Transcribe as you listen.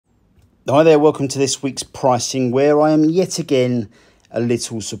Hi there, welcome to this week's pricing where I am yet again a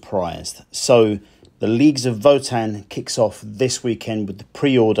little surprised. So the Leagues of Votann kicks off this weekend with the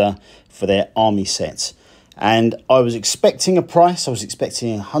pre-order for their army sets. And I was expecting a price, I was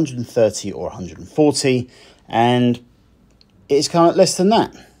expecting 130 or 140, and it's come out less than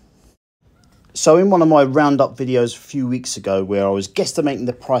that. So in one of my roundup videos a few weeks ago where I was guesstimating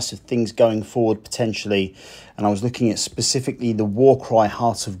the price of things going forward potentially, and I was looking at specifically the Warcry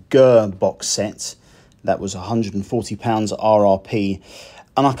Heart of Gur box set, that was £140 RRP,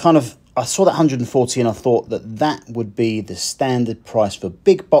 and I saw that 140 and I thought that would be the standard price for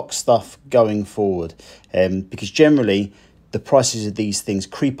big box stuff going forward, because generally the prices of these things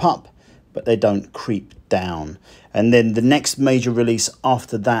creep up, but they don't creep down. And then the next major release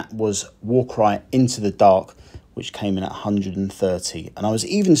after that was Warcry Into the Dark, which came in at 130. And I was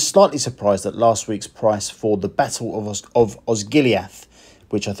even slightly surprised at last week's price for the Battle of Osgiliath,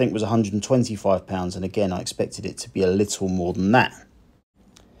 which I think was £125. And again, I expected it to be a little more than that.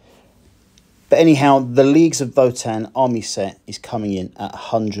 But anyhow, the Leagues of Votann army set is coming in at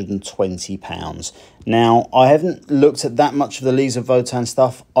 £120. Now, I haven't looked at that much of the Leagues of Votann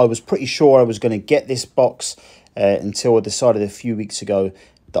stuff. I was pretty sure I was going to get this box until I decided a few weeks ago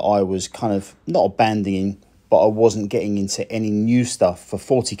that I was kind of not abandoning, but I wasn't getting into any new stuff for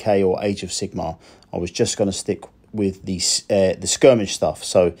 40k or Age of Sigmar. I was just going to stick with the skirmish stuff.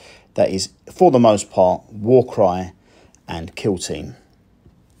 So that is, for the most part, Warcry and Kill Team.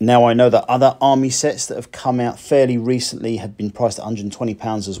 Now, I know that other army sets that have come out fairly recently have been priced at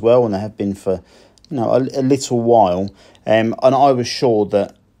 £120 as well, and they have been for, a little while. And I was sure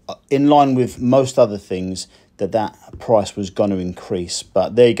that, in line with most other things, that price was going to increase.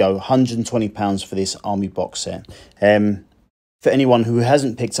 But there you go, £120 for this army box set. For anyone who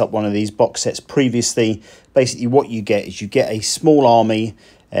hasn't picked up one of these box sets previously, basically what you get is you get a small army.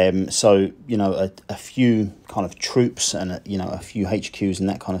 So, a few kind of troops and, a few HQs and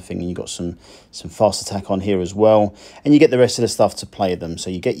that kind of thing. And you've got some fast attack on here as well. And you get the rest of the stuff to play them.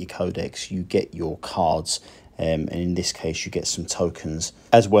 So you get your codex, you get your cards. And in this case, you get some tokens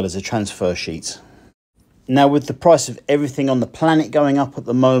as well as a transfer sheet. Now, with the price of everything on the planet going up at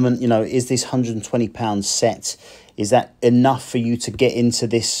the moment, is this £120 set? Is that enough for you to get into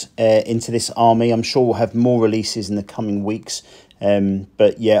this army? I'm sure we'll have more releases in the coming weeks.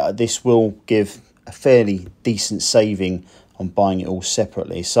 But yeah, this will give a fairly decent saving on buying it all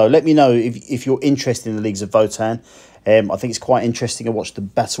separately. So let me know if you're interested in the Leagues of Votann. I think it's quite interesting. I watched the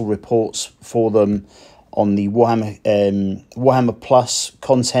battle reports for them on the Warhammer Plus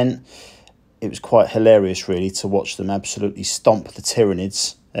content. It was quite hilarious, really, to watch them absolutely stomp the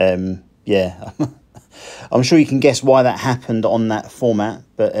Tyranids. Yeah, I'm sure you can guess why that happened on that format,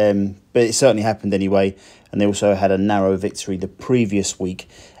 but it certainly happened anyway. And they also had a narrow victory the previous week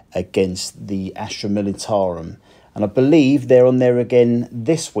against the Astra Militarum. And I believe they're on there again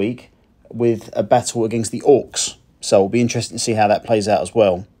this week with a battle against the Orcs. So it'll be interesting to see how that plays out as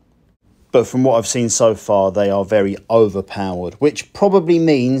well. But from what I've seen so far, they are very overpowered, which probably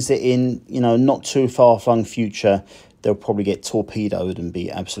means that in, not too far-flung future, they'll probably get torpedoed and be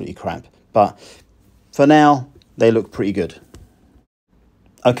absolutely crap. But for now, they look pretty good.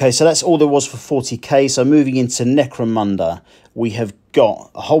 Okay, so that's all there was for 40k. So moving into Necromunda, we have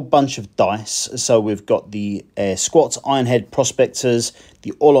got a whole bunch of dice. So we've got the Squat Ironhead Prospectors,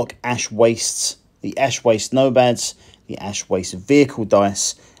 the Orlok Ash Wastes, the Ash Waste Nomads, the Ash Waste Vehicle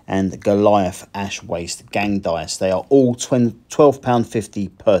Dice, and the Goliath Ash Waste Gang Dice. They are all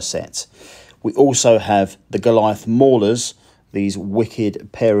 £12.50 per set. We also have the Goliath Maulers, these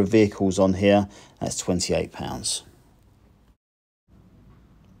wicked pair of vehicles on here. That's £28.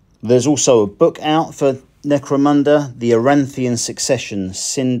 There's also a book out for Necromunda, the Aranthian Succession,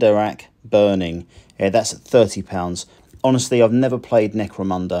 Cinderak Burning. Yeah, that's at £30. Honestly, I've never played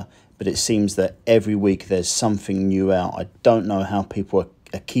Necromunda, but it seems that every week there's something new out. I don't know how people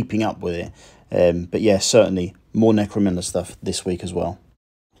are keeping up with it. But yeah, certainly more Necromunda stuff this week as well.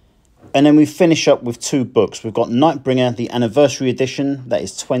 And then we finish up with two books. We've got Nightbringer, the Anniversary Edition, that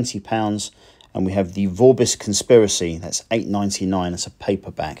is £20. And we have the Vorbis Conspiracy, that's £8.99, that's a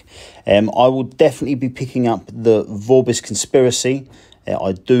paperback. I will definitely be picking up the Vorbis Conspiracy.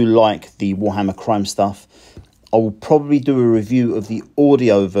 I do like the Warhammer Crime stuff. I will probably do a review of the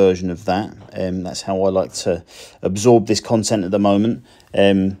audio version of that. That's how I like to absorb this content at the moment.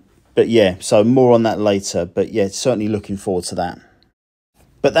 But yeah, so more on that later. But yeah, certainly looking forward to that.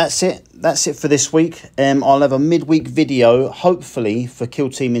 But that's it. That's it for this week. I'll have a midweek video, hopefully, for Kill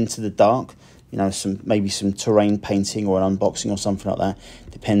Team Into the Dark. you know, maybe some terrain painting or an unboxing or something like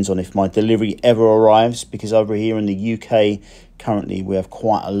that. Depends on if my delivery ever arrives, because over here in the UK currently we have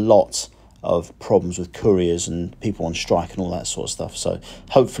quite a lot of problems with couriers and people on strike and all that sort of stuff. So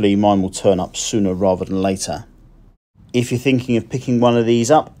hopefully mine will turn up sooner rather than later. If you're thinking of picking one of these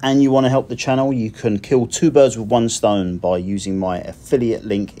up and you want to help the channel, you can kill two birds with one stone by using my affiliate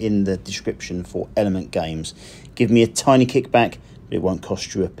link in the description for Element Games. Give me a tiny kickback, but it won't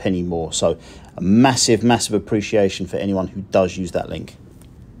cost you a penny more. So a massive, massive appreciation for anyone who does use that link.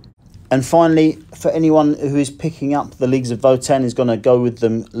 And finally, for anyone who is picking up the Leagues of Votann, is going to go with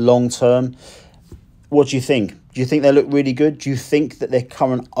them long term, what do you think? Do you think they look really good? Do you think that their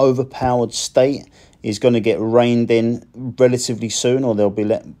current overpowered state is going to get reined in relatively soon, or they'll be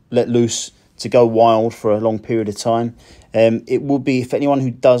let loose to go wild for a long period of time? It will be, for anyone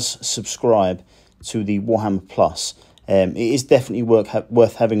who does subscribe to the Warhammer Plus, it is definitely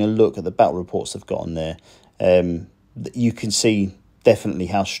worth having a look at the battle reports they've got on there. You can see definitely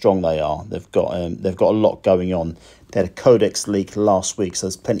how strong they are. They've got a lot going on. They had a codex leak last week, so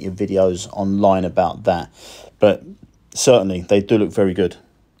there's plenty of videos online about that. But certainly, they do look very good.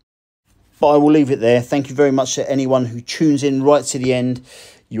 But I will leave it there. Thank you very much to anyone who tunes in right to the end.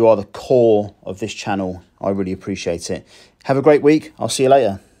 You are the core of this channel. I really appreciate it. Have a great week. I'll see you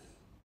later.